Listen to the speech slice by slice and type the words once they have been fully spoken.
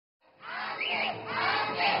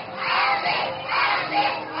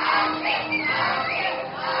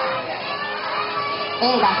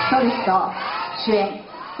映画「ソルト」主演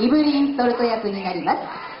イブリン・ソルト役になります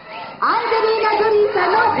アンジェリーナ・ジョリーさ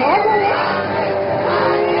んの登場です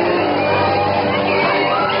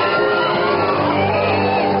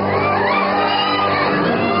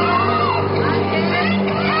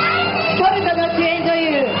ソルトの主演女優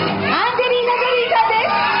アンジェリーナ・ジョリーさんです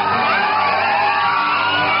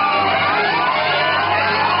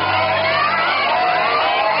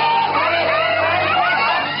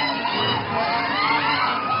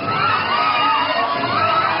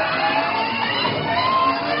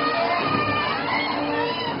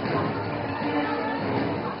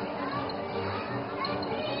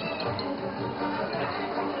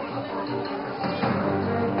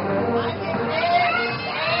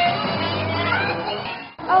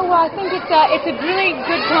Oh, well, I think it's a really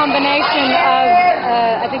good combination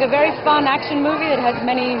of, I think, a very fun action movie that has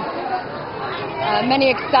many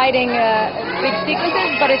exciting big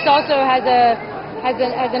sequences, but it also has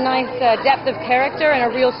a nice depth of character and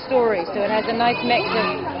a real story. So it has a nice mix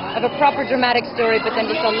of a proper dramatic story, but then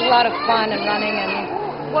just a lot of fun and running and.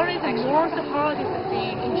 What is the most hardest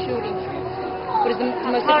scene in shooting? What is the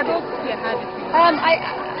most difficult? Yeah, hardest.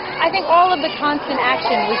 I think all of the constant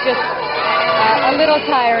action was just a little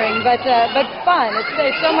tiring, but fun.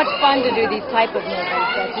 It's so much fun to do these type of movies,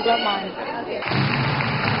 so if you don't mind. Okay.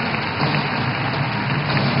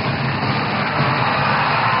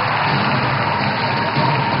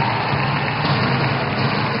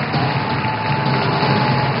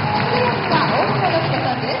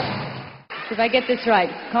 If I get this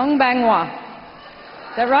right, Kong Bangwa.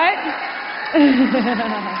 Is that right?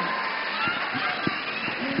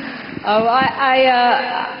 Oh,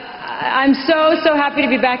 I'm so happy to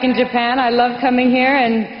be back in Japan. I love coming here,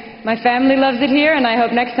 and my family loves it here, and I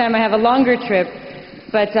hope next time I have a longer trip.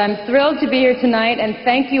 But I'm thrilled to be here tonight, and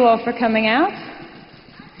thank you all for coming out.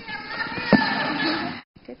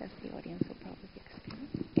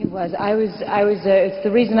 It was. It's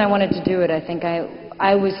the reason I wanted to do it. I think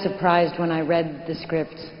I was surprised when I read the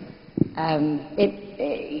script.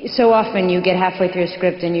 So often you get halfway through a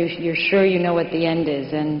script and you're sure you know what the end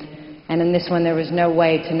is, and in this one there was no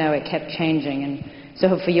way to know. It kept changing, and so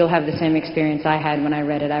hopefully you'll have the same experience I had when I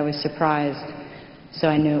read it. I was surprised, so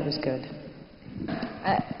I knew it was good.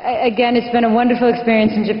 Again, it's been a wonderful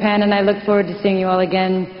experience in Japan, and I look forward to seeing you all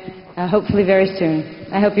again, hopefully very soon.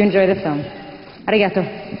 I hope you enjoy the film. Arigato.